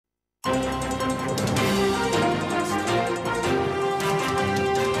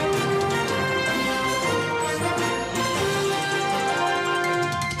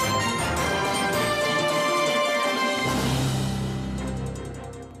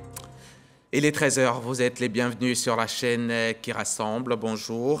Il est 13 h, vous êtes les bienvenus sur la chaîne qui rassemble.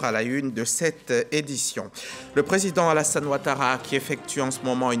 Bonjour, à la une de cette édition. Le président Alassane Ouattara, qui effectue en ce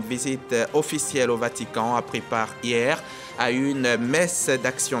moment une visite officielle au Vatican, a pris part hier à une messe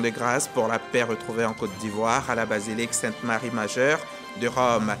d'action de grâce pour la paix retrouvée en Côte d'Ivoire à la basilique Sainte-Marie-Majeure de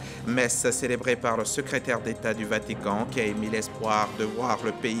Rome. Messe célébrée par le secrétaire d'État du Vatican qui a émis l'espoir de voir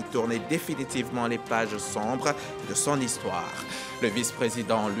le pays tourner définitivement les pages sombres de son histoire. Le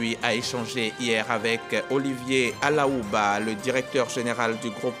vice-président, lui, a échangé hier avec Olivier Alaouba, le directeur général du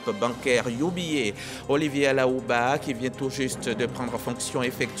groupe bancaire UBA. Olivier Alaouba, qui vient tout juste de prendre fonction,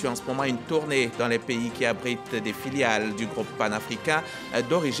 effectue en ce moment une tournée dans les pays qui abritent des filiales du groupe panafricain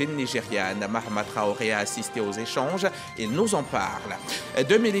d'origine nigériane. Mahama Traoré a assisté aux échanges. Il nous en parle.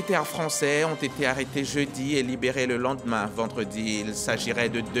 2 militaires français ont été arrêtés jeudi et libérés le lendemain, vendredi. Il s'agirait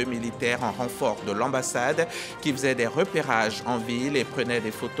de 2 militaires en renfort de l'ambassade qui faisaient des repérages en ville et prenaient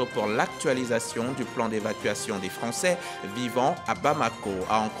des photos pour l'actualisation du plan d'évacuation des Français vivant à Bamako,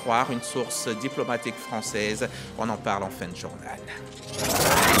 à en croire une source diplomatique française. On en parle en fin de journal.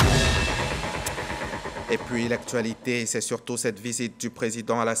 Et puis l'actualité, c'est surtout cette visite du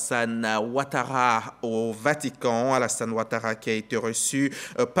président Alassane Ouattara au Vatican. Alassane Ouattara qui a été reçu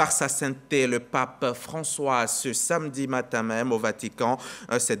par sa sainteté le pape François ce samedi matin même au Vatican.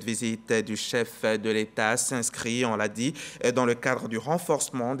 Cette visite du chef de l'État s'inscrit, on l'a dit, dans le cadre du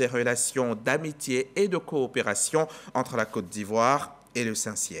renforcement des relations d'amitié et de coopération entre la Côte d'Ivoire et le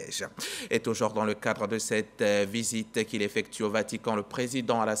Saint-Siège. Et toujours dans le cadre de cette visite qu'il effectue au Vatican, le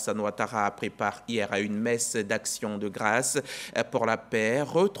président Alassane Ouattara a pris part hier à une messe d'action de grâce pour la paix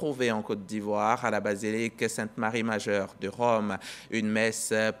retrouvée en Côte d'Ivoire à la basilique Sainte-Marie-Majeure de Rome. Une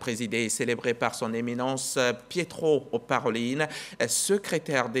messe présidée et célébrée par son éminence Pietro Parolin,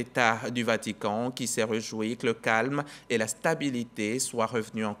 secrétaire d'État du Vatican, qui s'est réjoui que le calme et la stabilité soient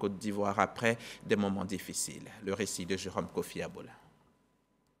revenus en Côte d'Ivoire après des moments difficiles. Le récit de Jérôme Kofi Aboula.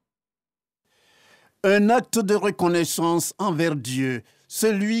 Un acte de reconnaissance envers Dieu,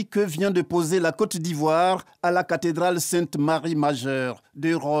 celui que vient de poser la Côte d'Ivoire à la cathédrale Sainte-Marie-Majeure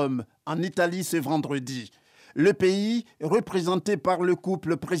de Rome, en Italie, ce vendredi. Le pays, représenté par le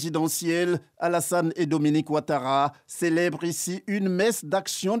couple présidentiel Alassane et Dominique Ouattara, célèbre ici une messe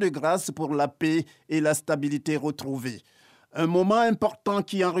d'action de grâce pour la paix et la stabilité retrouvée. Un moment important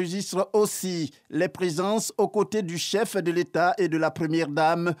qui enregistre aussi les présences aux côtés du chef de l'État et de la première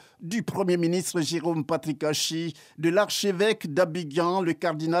dame, du Premier ministre Jérôme Patrick Hachi, de l'archevêque d'Abidjan, le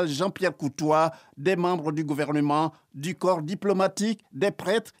cardinal Jean-Pierre Coutois, des membres du gouvernement, du corps diplomatique, des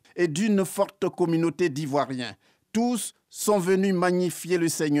prêtres et d'une forte communauté d'Ivoiriens. Tous sont venus magnifier le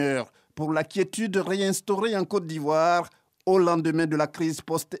Seigneur pour la quiétude réinstaurée en Côte d'Ivoire au lendemain de la crise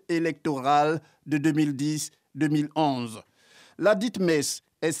post-électorale de 2010-2011. La dite messe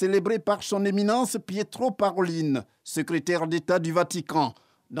est célébrée par son éminence Pietro Parolin, secrétaire d'État du Vatican.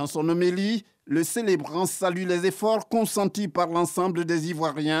 Dans son homélie, le célébrant salue les efforts consentis par l'ensemble des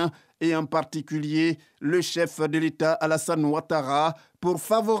Ivoiriens et en particulier le chef de l'État Alassane Ouattara pour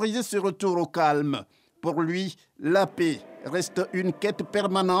favoriser ce retour au calme. Pour lui, la paix reste une quête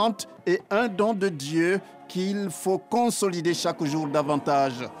permanente et un don de Dieu qu'il faut consolider chaque jour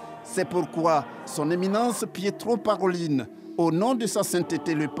davantage. C'est pourquoi son éminence Pietro Parolin, au nom de sa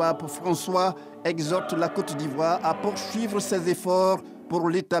sainteté, le pape François exhorte la Côte d'Ivoire à poursuivre ses efforts pour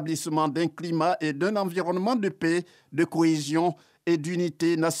l'établissement d'un climat et d'un environnement de paix, de cohésion et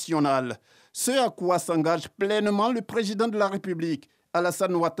d'unité nationale. Ce à quoi s'engage pleinement le président de la République,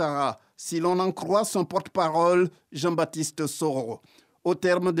 Alassane Ouattara, si l'on en croit son porte-parole, Jean-Baptiste Soro. Au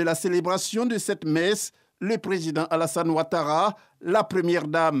terme de la célébration de cette messe, le président Alassane Ouattara, la première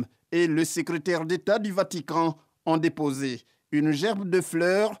dame et le secrétaire d'État du Vatican ont déposé une gerbe de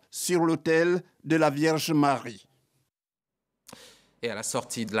fleurs sur l'autel de la Vierge Marie. Et à la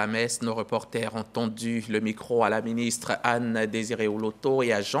sortie de la messe, nos reporters ont tendu le micro à la ministre Anne-Désirée Oloto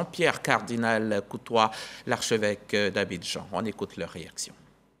et à Jean-Pierre Cardinal Coutois, l'archevêque d'Abidjan. On écoute leur réaction.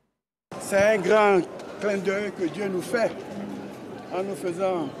 C'est un grand clin d'œil que Dieu nous fait en nous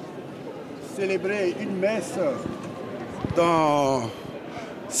faisant célébrer une messe dans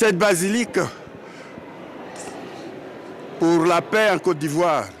cette basilique pour la paix en Côte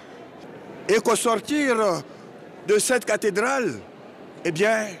d'Ivoire. Et qu'au sortir de cette cathédrale, eh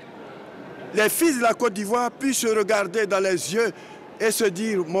bien, les fils de la Côte d'Ivoire puissent se regarder dans les yeux et se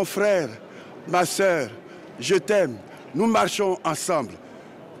dire, mon frère, ma sœur, je t'aime, nous marchons ensemble.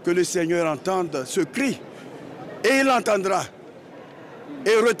 Que le Seigneur entende ce cri et il entendra.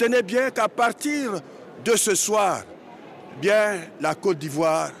 Et retenez bien qu'à partir de ce soir, bien, la Côte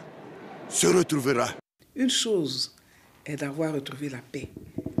d'Ivoire se retrouvera. Une chose est d'avoir retrouvé la paix.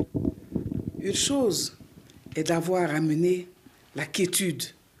 Une chose est d'avoir amené la quiétude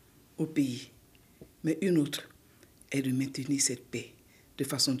au pays, mais une autre est de maintenir cette paix de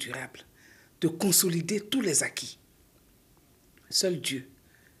façon durable, de consolider tous les acquis. Seul Dieu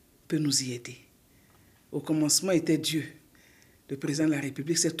peut nous y aider. Au commencement était Dieu. Le président de la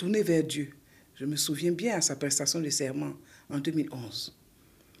République s'est tourné vers Dieu. Je me souviens bien à sa prestation de serment en 2011,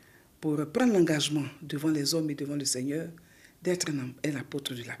 pour prendre l'engagement devant les hommes et devant le Seigneur d'être un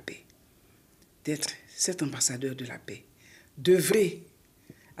apôtre de la paix, d'être cet ambassadeur de la paix, d'œuvrer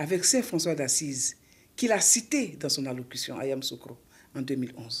avec Saint François d'Assise, qu'il a cité dans son allocution à Yamoussoukro en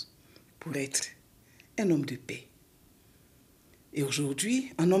 2011, pour être un homme de paix. Et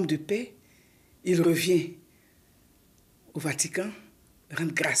aujourd'hui, en homme de paix, il revient au Vatican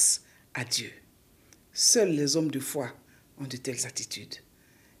rendre grâce à Dieu. Seuls les hommes de foi ont de telles attitudes.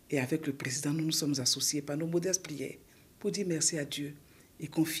 Et avec le président, nous nous sommes associés par nos modestes prières pour dire merci à Dieu et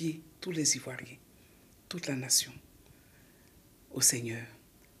confier tous les Ivoiriens, toute la nation, au Seigneur,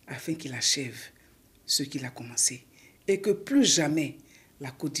 afin qu'il achève ce qu'il a commencé et que plus jamais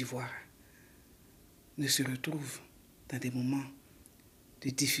la Côte d'Ivoire ne se retrouve dans des moments de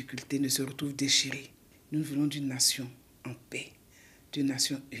difficulté, ne se retrouve déchirée. Nous venons d'une nation en paix, d'une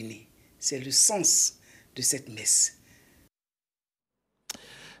nation unie. C'est le sens de cette messe.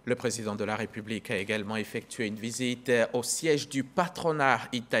 Le président de la République a également effectué une visite au siège du patronat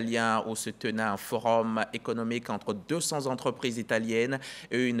italien où se tenait un forum économique entre 200 entreprises italiennes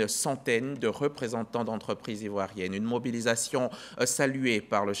et une centaine de représentants d'entreprises ivoiriennes. Une mobilisation saluée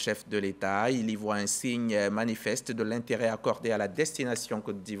par le chef de l'État. Il y voit un signe manifeste de l'intérêt accordé à la destination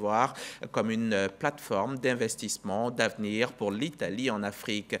Côte d'Ivoire comme une plateforme d'investissement d'avenir pour l'Italie en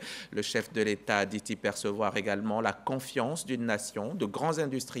Afrique. Le chef de l'État dit y percevoir également la confiance d'une nation, de grands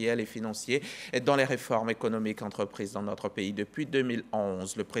industriels et financiers dans les réformes économiques entreprises dans notre pays depuis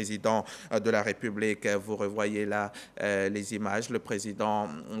 2011. Le président de la République, vous revoyez là les images, le président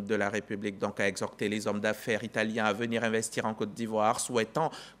de la République donc a exhorté les hommes d'affaires italiens à venir investir en Côte d'Ivoire,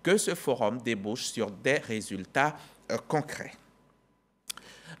 souhaitant que ce forum débouche sur des résultats concrets.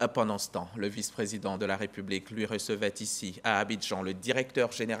 Pendant ce temps, le vice-président de la République lui recevait ici, à Abidjan, le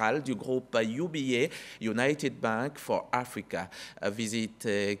directeur général du groupe UBA, United Bank for Africa. Visite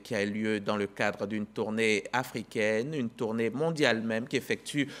qui a eu lieu dans le cadre d'une tournée africaine, une tournée mondiale même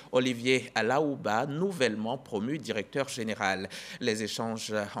qu'effectue Olivier Alaouba, nouvellement promu directeur général. Les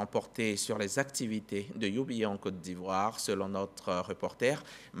échanges ont porté sur les activités de UBA en Côte d'Ivoire, selon notre reporter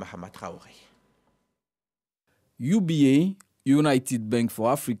Hamza Traoré. UBA, United Bank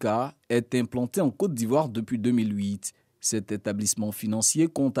for Africa, est implanté en Côte d'Ivoire depuis 2008. Cet établissement financier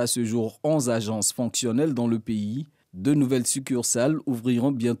compte à ce jour 11 agences fonctionnelles dans le pays. 2 nouvelles succursales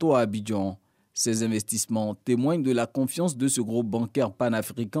ouvriront bientôt à Abidjan. Ces investissements témoignent de la confiance de ce groupe bancaire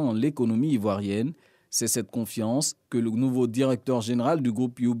panafricain en l'économie ivoirienne. C'est cette confiance que le nouveau directeur général du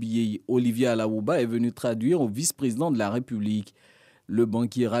groupe UBA, Olivier Alaouba, est venu traduire au vice-président de la République. Le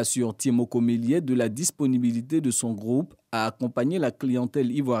banquier rassure Timoko Mélier de la disponibilité de son groupe à accompagner la clientèle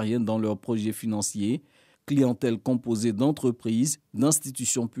ivoirienne dans leurs projets financiers, clientèle composée d'entreprises,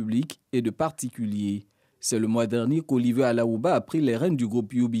 d'institutions publiques et de particuliers. C'est le mois dernier qu'Olivier Alaouba a pris les rênes du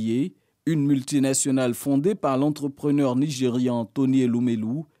groupe UBA, une multinationale fondée par l'entrepreneur nigérian Tony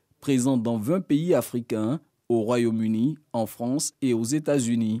Elumelu, présente dans 20 pays africains, au Royaume-Uni, en France et aux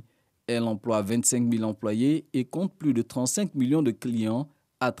États-Unis. Elle emploie 25 000 employés et compte plus de 35 millions de clients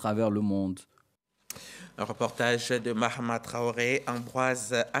à travers le monde. Un reportage de Hamza Traoré,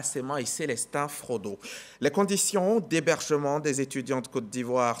 Ambroise Assema et Célestin Frodo. Les conditions d'hébergement des étudiants de Côte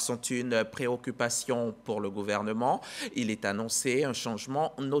d'Ivoire sont une préoccupation pour le gouvernement. Il est annoncé un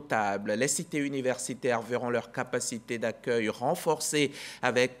changement notable. Les cités universitaires verront leur capacité d'accueil renforcée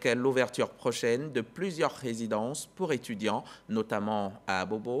avec l'ouverture prochaine de plusieurs résidences pour étudiants, notamment à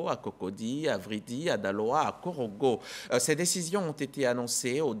Bobo, à Cocody, à Vridi, à Daloa, à Korogo. Ces décisions ont été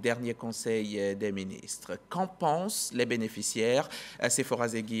annoncées au dernier Conseil des ministres. Qu'en pensent les bénéficiaires? Sephora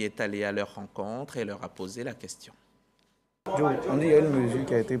Zegui est allé à leur rencontre et leur a posé la question. On dit qu'il y a une mesure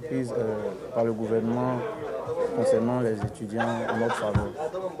qui a été prise par le gouvernement concernant les étudiants en notre faveur.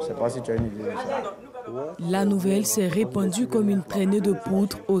 Je ne sais pas si tu as une idée de ça. La nouvelle s'est répandue comme une traînée de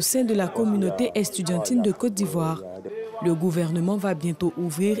poudre au sein de la communauté estudiantine de Côte d'Ivoire. Le gouvernement va bientôt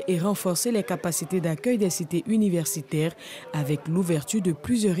ouvrir et renforcer les capacités d'accueil des cités universitaires avec l'ouverture de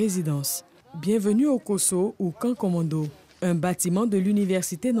plusieurs résidences. Bienvenue au Kosso ou Camp Commando, un bâtiment de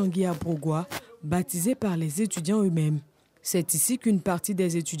l'université Nangui-Abrogwa, baptisé par les étudiants eux-mêmes. C'est ici qu'une partie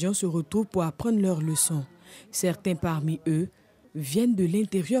des étudiants se retrouve pour apprendre leurs leçons. Certains parmi eux viennent de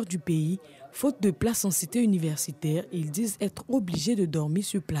l'intérieur du pays Faute de place en cité universitaire, ils disent être obligés de dormir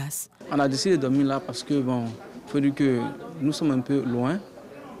sur place. On a décidé de dormir là parce que, faut dire que nous sommes un peu loin.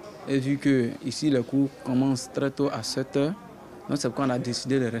 Et vu que ici les cours commencent très tôt à 7 h, donc c'est pourquoi on a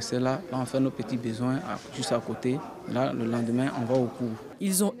décidé de rester là. Là, on fait nos petits besoins juste à côté. Là, le lendemain, on va au cours.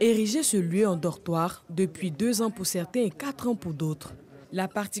 Ils ont érigé ce lieu en dortoir depuis 2 ans pour certains et 4 ans pour d'autres. La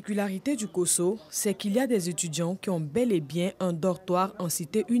particularité du COSO, c'est qu'il y a des étudiants qui ont bel et bien un dortoir en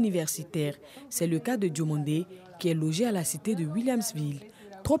cité universitaire. C'est le cas de Diomondé, qui est logé à la cité de Williamsville.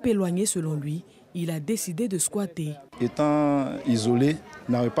 Trop éloigné selon lui, il a décidé de squatter. Étant isolé,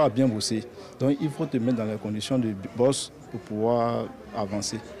 n'arrive pas à bien bosser. Donc il faut te mettre dans les conditions de boss pour pouvoir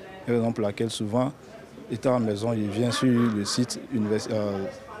avancer. C'est la raison pour laquelle souvent, étant en maison, il vient sur le site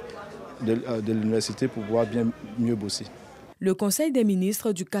de l'université pour pouvoir mieux bosser. Le Conseil des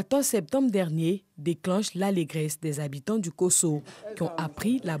ministres du 14 septembre dernier déclenche l'allégresse des habitants du COSO qui ont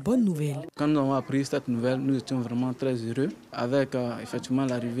appris la bonne nouvelle. Quand nous avons appris cette nouvelle, nous étions vraiment très heureux avec effectivement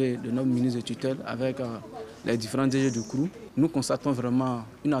l'arrivée de notre ministre de tutelle, avec les différents DG du CRU. Nous constatons vraiment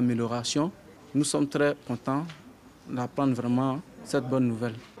une amélioration. Nous sommes très contents d'apprendre vraiment cette bonne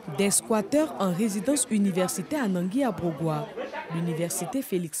nouvelle. Des squatteurs en résidence universitaire à Nangui à Brogoua. L'université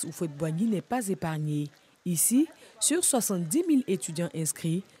Félix Houphouët-Boigny n'est pas épargnée. Ici, sur 70 000 étudiants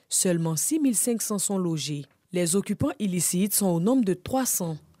inscrits, seulement 6 500 sont logés. Les occupants illicites sont au nombre de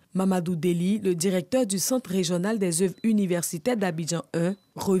 300. Mamadou Deli, le directeur du Centre régional des œuvres universitaires d'Abidjan 1,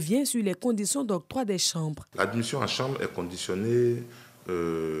 revient sur les conditions d'octroi des chambres. L'admission en chambre est conditionnée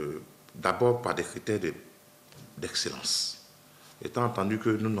d'abord par des critères d'excellence. Étant entendu que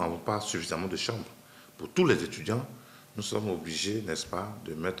nous n'avons pas suffisamment de chambres pour tous les étudiants, nous sommes obligés, n'est-ce pas,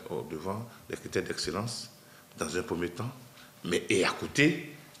 de mettre au devant les critères d'excellence dans un premier temps, et à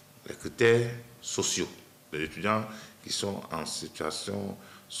côté, les critères sociaux. Les étudiants qui sont en situation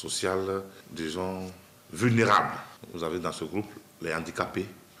sociale, disons, vulnérable. Vous avez dans ce groupe les handicapés,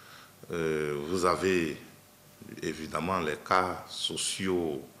 vous avez évidemment les cas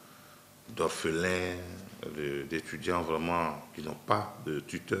sociaux d'orphelins, d'étudiants vraiment qui n'ont pas de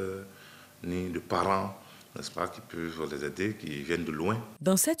tuteurs ni de parents, n'est-ce pas, qui peuvent les aider, qui viennent de loin.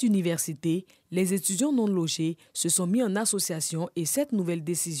 Dans cette université, les étudiants non logés se sont mis en association et cette nouvelle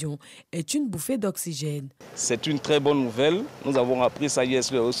décision est une bouffée d'oxygène. C'est une très bonne nouvelle. Nous avons appris ça hier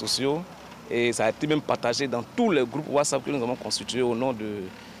sur les réseaux sociaux et ça a été même partagé dans tous les groupes WhatsApp que nous avons constitués au nom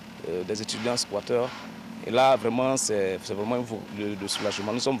des étudiants squatteurs. Et là, vraiment, c'est vraiment de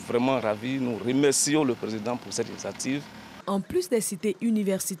soulagement. Nous sommes vraiment ravis. Nous remercions le président pour cette initiative. En plus des cités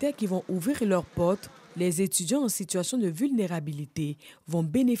universitaires qui vont ouvrir leurs portes, les étudiants en situation de vulnérabilité vont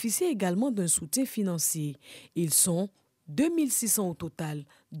bénéficier également d'un soutien financier. Ils sont 2600 au total,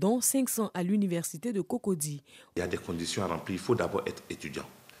 dont 500 à l'université de Cocody. Il y a des conditions à remplir. Il faut d'abord être étudiant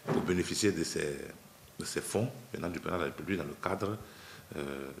pour bénéficier de ces fonds venant du président de la République dans le cadre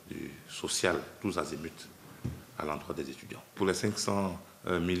du social, tous azimuts, à l'endroit des étudiants. Pour les 500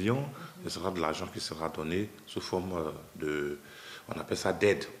 millions, ce sera de l'argent qui sera donné sous forme de, on appelle ça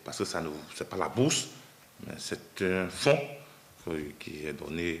d'aide, parce que ça c'est pas la bourse, mais c'est un fonds qui est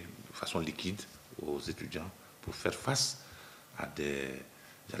donné de façon liquide aux étudiants pour faire face à des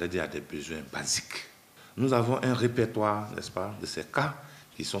besoins basiques. Nous avons un répertoire, n'est-ce pas, de ces cas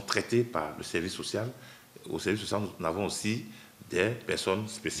qui sont traités par le service social. Au service social, nous avons aussi des personnes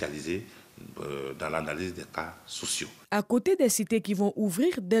spécialisées dans l'analyse des cas sociaux. À côté des cités qui vont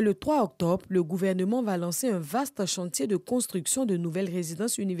ouvrir dès le 3 octobre, le gouvernement va lancer un vaste chantier de construction de nouvelles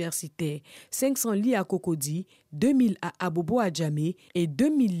résidences universitaires. 500 lits à Cocody, 2000 à Abobo-Adjamé et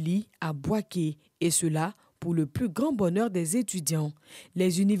 2000 lits à Boaké. Et cela pour le plus grand bonheur des étudiants.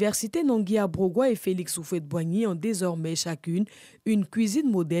 Les universités Nangui à Brogoua et Félix Houphouët-Boigny ont désormais chacune une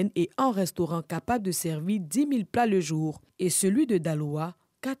cuisine moderne et un restaurant capable de servir 10 000 plats le jour. Et celui de Daloa,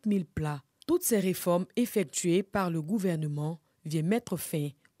 4 000 plats. Toutes ces réformes effectuées par le gouvernement viennent mettre fin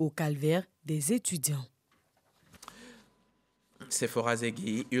au calvaire des étudiants. Sephora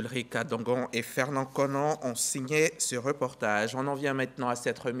Zegui, Ulrika Dongon et Fernand Conan ont signé ce reportage. On en vient maintenant à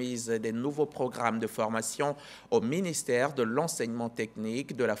cette remise des nouveaux programmes de formation au ministère de l'enseignement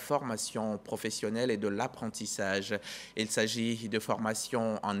technique, de la formation professionnelle et de l'apprentissage. Il s'agit de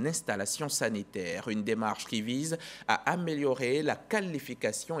formation en installation sanitaire, une démarche qui vise à améliorer la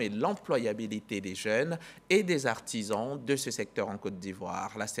qualification et l'employabilité des jeunes et des artisans de ce secteur en Côte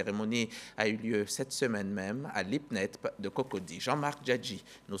d'Ivoire. La cérémonie a eu lieu cette semaine même à l'IPNEP de Cocody. Jean-Marc Diaby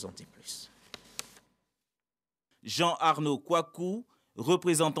nous en dit plus. Jean-Arnaud Kouakou,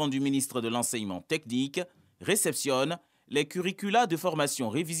 représentant du ministre de l'Enseignement technique, réceptionne les curricula de formation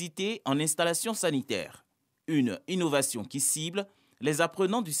révisités en installation sanitaire. Une innovation qui cible les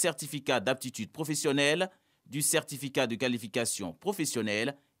apprenants du certificat d'aptitude professionnelle, du certificat de qualification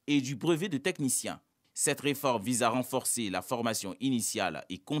professionnelle et du brevet de technicien. Cette réforme vise à renforcer la formation initiale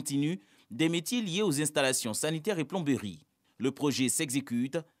et continue des métiers liés aux installations sanitaires et plomberie. Le projet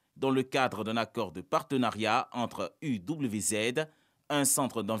s'exécute dans le cadre d'un accord de partenariat entre UWZ, un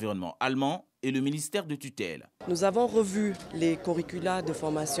centre d'environnement allemand, et le ministère de tutelle. Nous avons revu les curricula de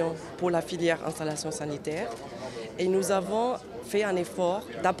formation pour la filière installation sanitaire et nous avons fait un effort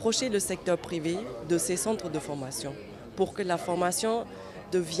d'approcher le secteur privé de ces centres de formation pour que la formation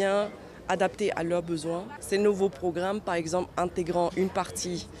devienne adaptée à leurs besoins. Ces nouveaux programmes, par exemple, intégrant une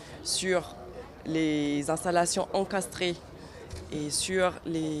partie sur les installations encastrées et sur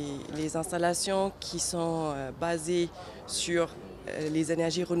les installations qui sont basées sur les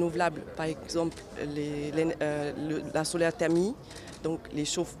énergies renouvelables, par exemple la solaire thermie, donc les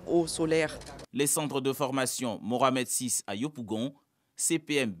chauffe-eau solaires. Les centres de formation Mohamed VI à Yopougon,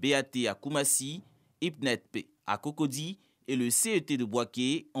 CPM BAT à Koumassi, IPNET-P à Cocody et le CET de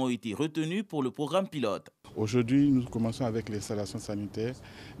Boaké ont été retenus pour le programme pilote. Aujourd'hui, nous commençons avec les installations sanitaires,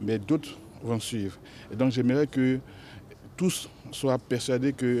 mais d'autres vont suivre. Et donc j'aimerais que tous soient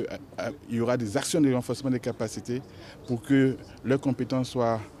persuadés qu'il y aura des actions de renforcement des capacités pour que leurs compétences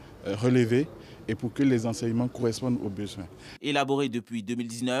soient relevées et pour que les enseignements correspondent aux besoins. Élaboré depuis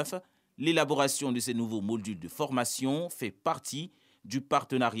 2019, l'élaboration de ces nouveaux modules de formation fait partie du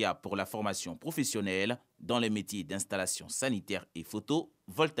partenariat pour la formation professionnelle dans les métiers d'installation sanitaire et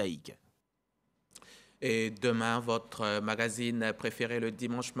photovoltaïque. Et demain, votre magazine préféré, le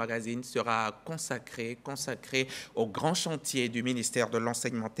Dimanche Magazine, sera consacré au grand chantier du ministère de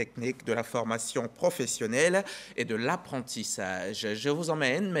l'enseignement technique, de la formation professionnelle et de l'apprentissage. Je vous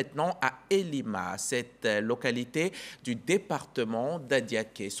emmène maintenant à Elima, cette localité du département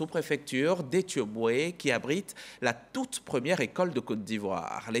d'Adiaké, sous-préfecture d'Éthiopie, qui abrite la toute première école de Côte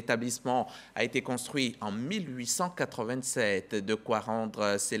d'Ivoire. L'établissement a été construit en 1887, de quoi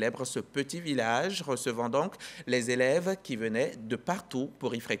rendre célèbre ce petit village, recevant donc les élèves qui venaient de partout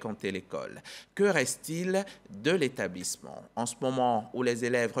pour y fréquenter l'école. Que reste-t-il de l'établissement? En ce moment où les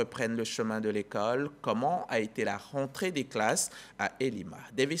élèves reprennent le chemin de l'école, comment a été la rentrée des classes à Elima?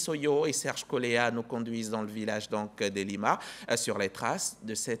 Davis Oyo et Serge Coléa nous conduisent dans le village d'Elima sur les traces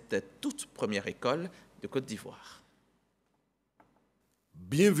de cette toute première école de Côte d'Ivoire.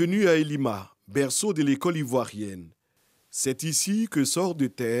 Bienvenue à Elima, berceau de l'école ivoirienne. C'est ici que sort de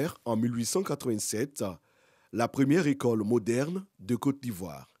terre, en 1887, la première école moderne de Côte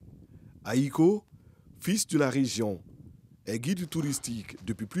d'Ivoire. Aïko, fils de la région, est guide touristique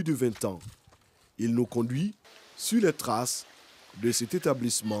depuis plus de 20 ans. Il nous conduit sur les traces de cet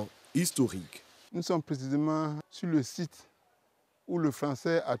établissement historique. Nous sommes précisément sur le site où le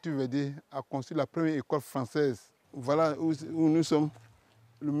français Atuvedé a construit la première école française. Voilà où nous sommes,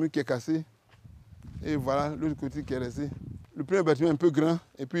 le mur qui est cassé. Et voilà l'autre côté qui est resté. Le premier bâtiment est un peu grand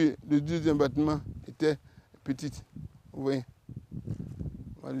et puis le deuxième bâtiment était petit. Vous voyez,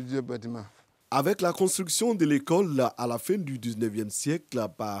 voilà le deuxième bâtiment. Avec la construction de l'école à la fin du 19e siècle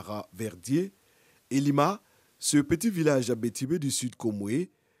par Verdier, Elima, ce petit village abétibé du sud Komoué,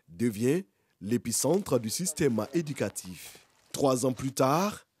 devient l'épicentre du système éducatif. 3 ans plus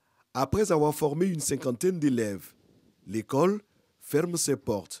tard, après avoir formé une cinquantaine d'élèves, l'école ferme ses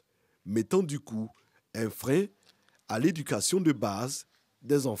portes, mettant du coup un frein à l'éducation de base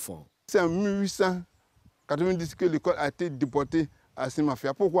des enfants. C'est en 1890 que l'école a été déportée à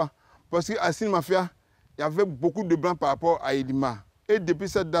Sinmafia. Pourquoi? Parce qu'à Sinmafia, il y avait beaucoup de blancs par rapport à Elima. Et depuis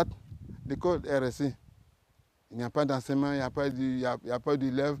cette date, l'école est restée. Il n'y a pas d'enseignement, il n'y a pas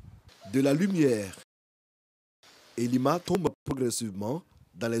d'élèves. De la lumière, Elima tombe progressivement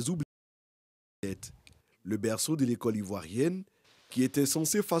dans les oubliettes. Le berceau de l'école ivoirienne, qui était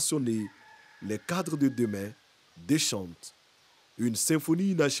censé façonner les cadres de demain, déchante. Une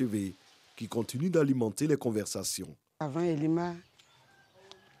symphonie inachevée qui continue d'alimenter les conversations. Avant, Elima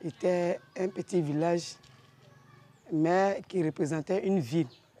était un petit village, mais qui représentait une ville.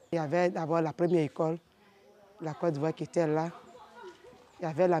 Il y avait d'abord la première école, la Côte d'Ivoire qui était là. Il y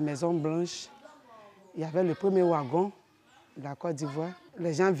avait la Maison Blanche. Il y avait le premier wagon de la Côte d'Ivoire.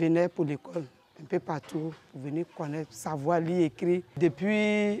 Les gens venaient pour l'école, un peu partout, pour venir connaître, savoir lire, écrire.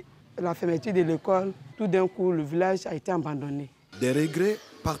 Depuis la fermeture de l'école, tout d'un coup, le village a été abandonné. Des regrets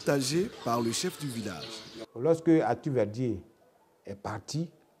partagés par le chef du village. Lorsque Atuverdier est parti,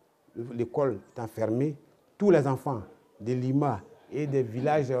 l'école étant fermée, tous les enfants de Lima et des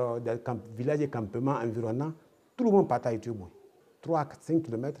villages et campements environnants, tout le monde partait à Éthiopie. 3 à 5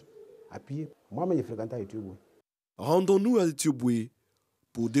 km à pied. Moi-même, j'ai fréquenté à Éthiopie. Rendons-nous à Éthiopie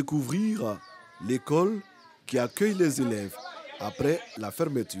pour découvrir l'école qui accueille les élèves après la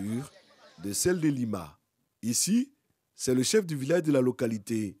fermeture de celle de Lima. Ici, c'est le chef du village de la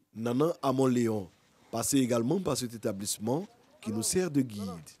localité, Nana Amon-Léon, passé également par cet établissement qui nous sert de guide.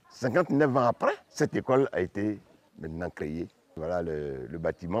 59 ans après, cette école a été maintenant créée. Voilà le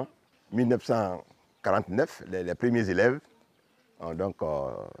bâtiment. 1949, les premiers élèves ont donc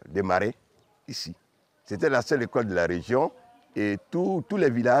démarré ici. C'était la seule école de la région et tous les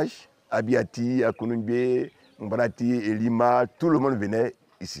villages, Abiati, Akunungbe, Mbrati et Lima, tout le monde venait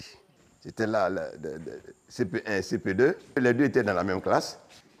ici. C'était là CP1 et CP2. Les deux étaient dans la même classe.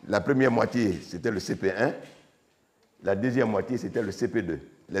 La première moitié, c'était le CP1. La deuxième moitié, c'était le CP2.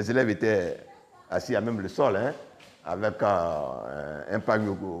 Les élèves étaient assis à même le sol, avec un pagne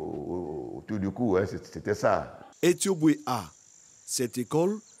autour du cou. C'était ça. Etioboué A. Cette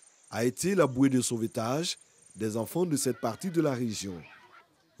école a été la bouée de sauvetage des enfants de cette partie de la région.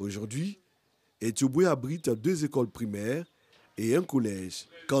 Aujourd'hui, Etioboué abrite 2 écoles primaires et un collège.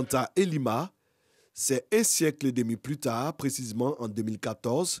 Quant à Elima, c'est un siècle et demi plus tard, précisément en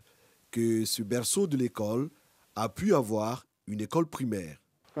 2014, que ce berceau de l'école a pu avoir une école primaire.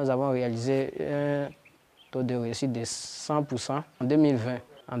 Nous avons réalisé un taux de réussite de 100% en 2020.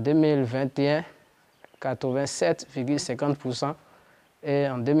 En 2021, 87,50% et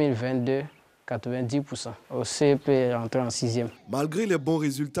en 2022, 90%. Au CP est entré en 6e. Malgré les bons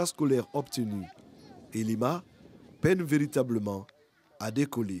résultats scolaires obtenus, Elima peine véritablement à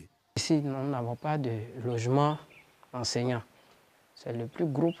décoller. Ici, nous n'avons pas de logement enseignant. C'est le plus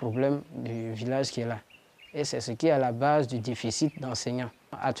gros problème du village qui est là. Et c'est ce qui est à la base du déficit d'enseignants.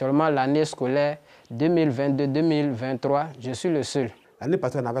 Actuellement, l'année scolaire 2022-2023, je suis le seul. L'année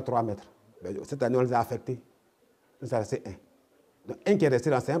passée, on avait 3 maîtres. Cette année, on les a affectés. Nous sommes restés 1. Donc, un qui est resté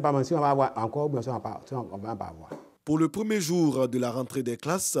l'enseignant, pas même si on va avoir encore, bien sûr, on ne va pas avoir. Pour le premier jour de la rentrée des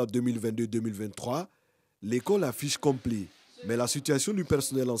classes 2022-2023, l'école affiche complet. Mais la situation du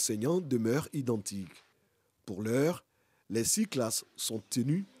personnel enseignant demeure identique. Pour l'heure, les 6 classes sont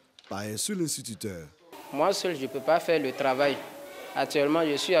tenues par un seul instituteur. Moi seul, je ne peux pas faire le travail. Actuellement,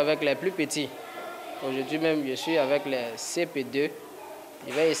 je suis avec les plus petits. Aujourd'hui même, je suis avec les CP2.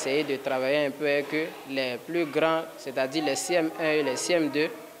 Je vais essayer de travailler un peu avec eux. Les plus grands, c'est-à-dire les CM1 et les CM2,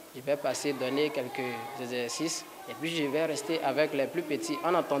 je vais passer donner quelques exercices. Et puis, je vais rester avec les plus petits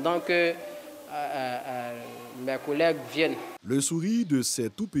en attendant que mes collègues viennent. Le sourire de ces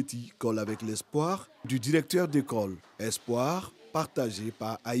tout-petits colle avec l'espoir du directeur d'école. Espoir partagé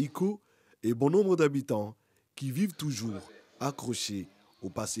par Aïko et bon nombre d'habitants qui vivent toujours accrochés au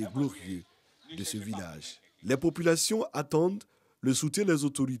passé glorieux de ce village. Les populations attendent le soutien des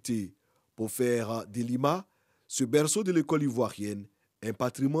autorités pour faire d'Elima, ce berceau de l'école ivoirienne, un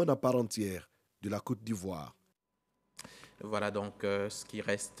patrimoine à part entière de la Côte d'Ivoire. Voilà donc ce qui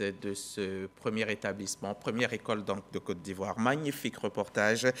reste de ce premier établissement, première école donc de Côte d'Ivoire. Magnifique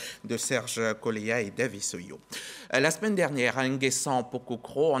reportage de Serge Koléa et Davis Oyo. La semaine dernière, à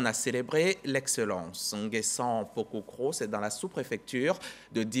Nguessan-Pokokro, on a célébré l'excellence. Nguessan-Pokokro, c'est dans la sous-préfecture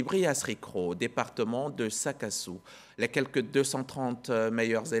de Dibri-Asrikro, département de Sakassou. Les quelques 230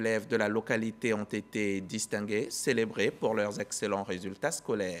 meilleurs élèves de la localité ont été distingués, célébrés pour leurs excellents résultats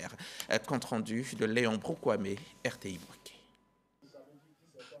scolaires. Compte rendu de Léon Broukwame, RTI.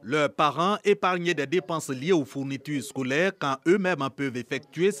 Leurs parents épargnaient des dépenses liées aux fournitures scolaires quand eux-mêmes peuvent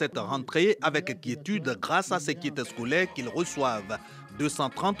effectuer cette rentrée avec quiétude grâce à ces kits scolaires qu'ils reçoivent.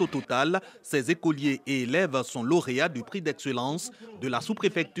 230 au total, ces écoliers et élèves sont lauréats du prix d'excellence de la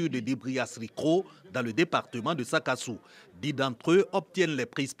sous-préfecture de Dibri-Asrikro dans le département de Sakassou. 10 d'entre eux obtiennent les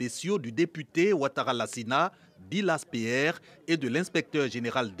prix spéciaux du député Ouattara Lassina, d'Ilas PR et de l'inspecteur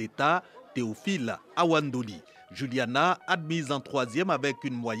général d'État Théophile Awandoli. Juliana, admise en 3e avec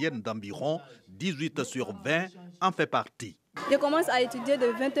une moyenne d'environ 18 sur 20, en fait partie. Je commence à étudier de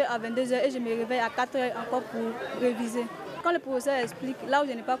 20h à 22h et je me réveille à 4h encore pour réviser. Quand le professeur explique, là où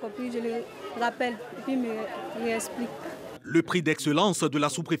je n'ai pas compris, je le rappelle et puis il me réexplique. Le prix d'excellence de la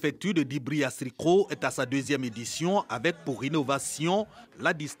sous-préfecture de Dibri-Asrikro est à sa 2e édition avec pour innovation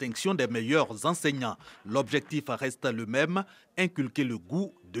la distinction des meilleurs enseignants. L'objectif reste le même, inculquer le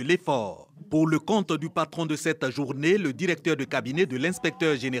goût de l'effort. Pour le compte du patron de cette journée, le directeur de cabinet de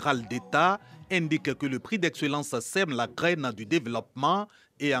l'inspecteur général d'État indique que le prix d'excellence sème la graine du développement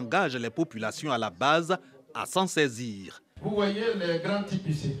et engage les populations à la base à s'en saisir. Vous voyez les grands types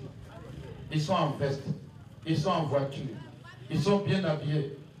ici, ils sont en veste, ils sont en voiture. Ils sont bien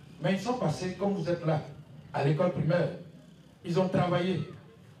habillés, mais ils sont passés, comme vous êtes là, à l'école primaire. Ils ont travaillé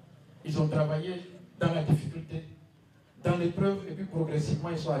dans la difficulté, dans l'épreuve, et puis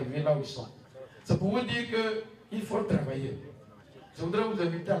progressivement, ils sont arrivés là où ils sont. C'est pour vous dire qu'il faut travailler. Je voudrais vous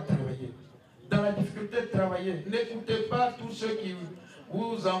inviter à travailler. dans la difficulté de travailler. N'écoutez pas tous ceux qui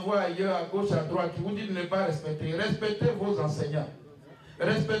vous envoient ailleurs, à gauche, à droite, qui vous disent de ne pas respecter. Respectez vos enseignants,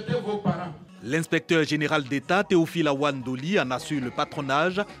 respectez vos parents. L'inspecteur général d'État Théophile Awandoli en assure le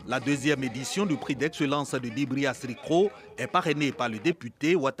patronage. La deuxième édition du prix d'excellence de Dibria Srikro est parrainée par le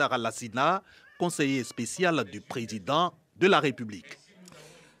député Ouattara Lassina, conseiller spécial du président de la République.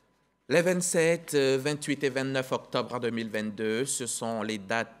 Les 27, 28 et 29 octobre 2022, ce sont les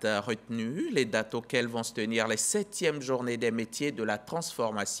dates retenues, les dates auxquelles vont se tenir les 7e journées des métiers de la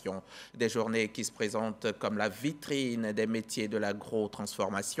transformation. Des journées qui se présentent comme la vitrine des métiers de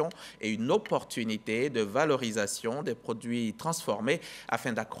l'agro-transformation et une opportunité de valorisation des produits transformés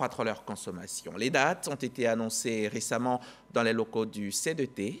afin d'accroître leur consommation. Les dates ont été annoncées récemment dans les locaux du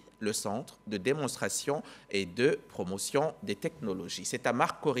C2T, le centre de démonstration et de promotion des technologies. C'est à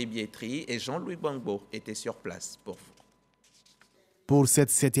Marc Coribietri et Jean-Louis Bangbo étaient sur place pour vous. Pour cette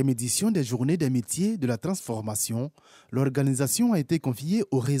 7e édition des Journées des métiers de la transformation, l'organisation a été confiée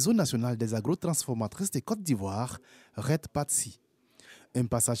au Réseau national des agrotransformatrices de Côte d'Ivoire, RED-PATSI. Un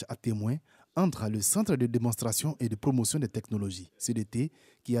passage à témoin entre le Centre de démonstration et de promotion des technologies, CDT,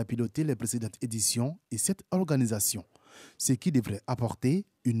 qui a piloté les précédentes éditions, et cette organisation, ce qui devrait apporter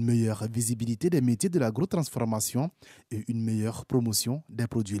une meilleure visibilité des métiers de l'agrotransformation et une meilleure promotion des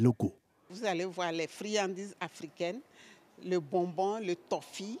produits locaux. Vous allez voir les friandises africaines, le bonbon, le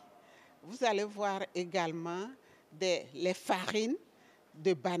toffee. Vous allez voir également les farines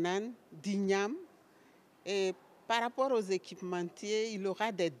de bananes, d'igname. Et par rapport aux équipementiers, il y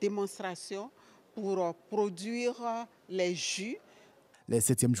aura des démonstrations pour produire les jus. Les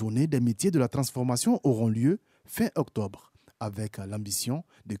 7e journées des métiers de la transformation auront lieu fin octobre, avec l'ambition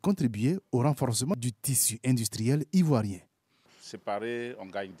de contribuer au renforcement du tissu industriel ivoirien. Séparés, on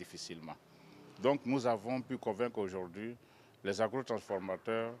gagne difficilement. Donc nous avons pu convaincre aujourd'hui les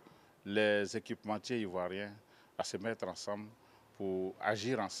agrotransformateurs, les équipementiers ivoiriens à se mettre ensemble pour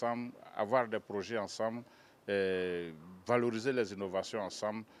agir ensemble, avoir des projets ensemble, valoriser les innovations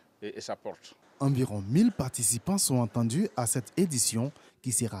ensemble et ça porte. Environ 1000 participants sont entendus à cette édition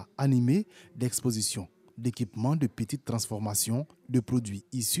qui sera animée d'expositions, d'équipements de petite transformation, de produits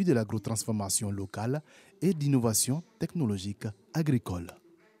issus de l'agrotransformation locale et d'innovations technologiques agricoles.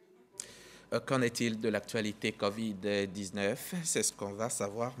 Qu'en est-il de l'actualité Covid-19? C'est ce qu'on va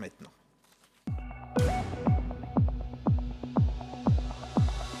savoir maintenant.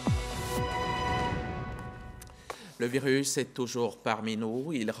 Le virus est toujours parmi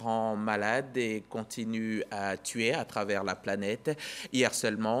nous, il rend malade et continue à tuer à travers la planète. Hier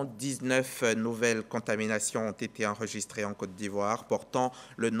seulement, 19 nouvelles contaminations ont été enregistrées en Côte d'Ivoire, portant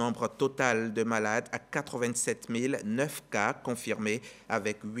le nombre total de malades à 87 009 cas confirmés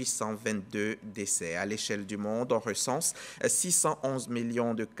avec 822 décès. À l'échelle du monde, on recense 611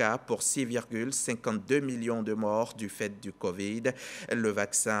 millions de cas pour 6,52 millions de morts du fait du Covid. Le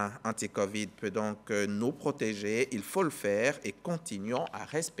vaccin anti-Covid peut donc nous protéger. Il faut le faire et continuons à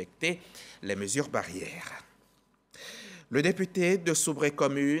respecter les mesures barrières. Le député de Soubré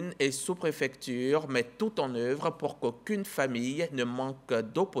Commune et sous-préfecture met tout en œuvre pour qu'aucune famille ne manque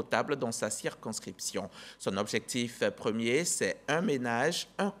d'eau potable dans sa circonscription. Son objectif premier, c'est un ménage,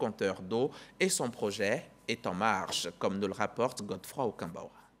 un compteur d'eau et son projet est en marche, comme nous le rapporte Godefroy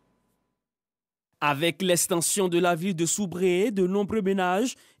Okambawa. Avec l'extension de la ville de Soubré, de nombreux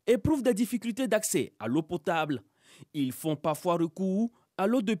ménages éprouvent des difficultés d'accès à l'eau potable. Ils font parfois recours à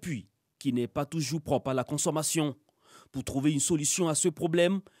l'eau de puits, qui n'est pas toujours propre à la consommation. Pour trouver une solution à ce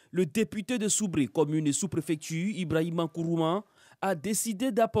problème, le député de Soubré, commune et sous-préfecture, Ibrahima Kourouma, a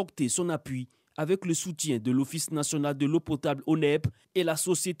décidé d'apporter son appui avec le soutien de l'Office national de l'eau potable ONEP et la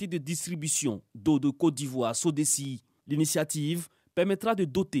société de distribution d'eau de Côte d'Ivoire, Sodeci. L'initiative permettra de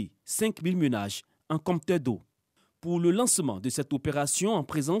doter 5000 ménages en compteur d'eau. Pour le lancement de cette opération en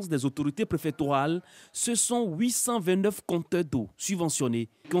présence des autorités préfectorales, ce sont 829 compteurs d'eau subventionnés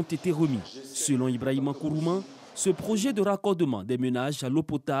qui ont été remis. Selon Ibrahima Kourouma, ce projet de raccordement des ménages à l'eau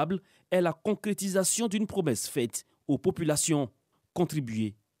potable est la concrétisation d'une promesse faite aux populations,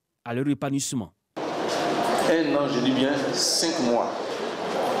 contribuer à leur épanouissement. 1 an, je dis bien 5 mois.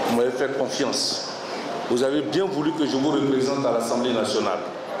 Vous m'avez fait confiance. Vous avez bien voulu que je vous représente à l'Assemblée nationale.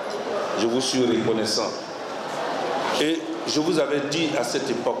 Je vous suis reconnaissant. Et je vous avais dit à cette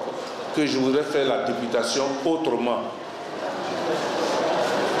époque que je voudrais faire la députation autrement.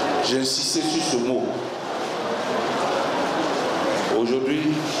 J'ai insisté sur ce mot.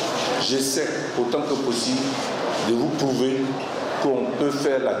 Aujourd'hui, j'essaie autant que possible de vous prouver qu'on peut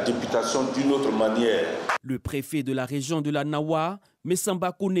faire la députation d'une autre manière. Le préfet de la région de la Nawa,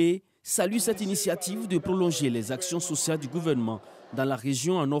 Messamba Kone, salue cette initiative de prolonger les actions sociales du gouvernement dans la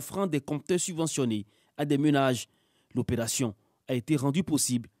région en offrant des compteurs subventionnés à des ménages. L'opération a été rendue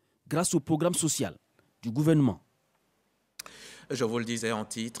possible grâce au programme social du gouvernement. Je vous le disais en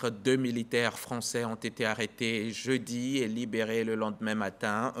titre, 2 militaires français ont été arrêtés jeudi et libérés le lendemain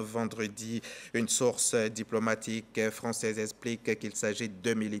matin. Vendredi, une source diplomatique française explique qu'il s'agit de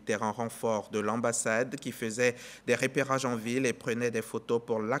 2 militaires en renfort de l'ambassade qui faisaient des repérages en ville et prenaient des photos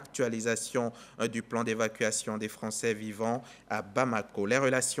pour l'actualisation du plan d'évacuation des Français vivant à Bamako. Les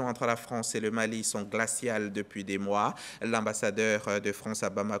relations entre la France et le Mali sont glaciales depuis des mois. L'ambassadeur de France à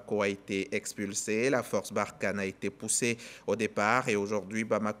Bamako a été expulsé. La force Barkhane a été poussée au départ. Et aujourd'hui,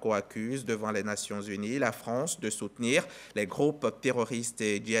 Bamako accuse devant les Nations Unies la France de soutenir les groupes terroristes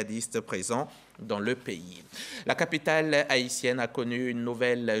et djihadistes présents dans le pays. La capitale haïtienne a connu une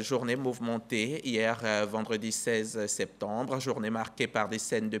nouvelle journée mouvementée hier, vendredi 16 septembre, journée marquée par des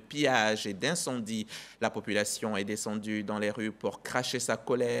scènes de pillage et d'incendie. La population est descendue dans les rues pour cracher sa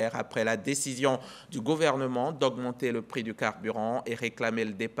colère après la décision du gouvernement d'augmenter le prix du carburant et réclamer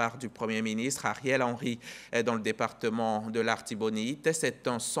le départ du Premier ministre Ariel Henry dans le département de l'Artibonite. C'est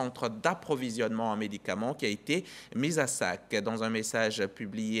un centre d'approvisionnement en médicaments qui a été mis à sac. Dans un message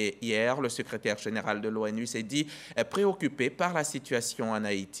publié hier, le secrétaire général de l'ONU s'est dit préoccupé par la situation en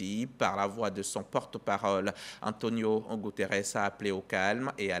Haïti. Par la voix de son porte-parole, Antonio Guterres a appelé au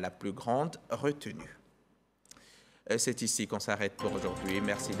calme et à la plus grande retenue. C'est ici qu'on s'arrête pour aujourd'hui.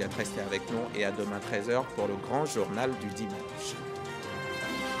 Merci d'être resté avec nous et à demain 13h pour le grand journal du dimanche.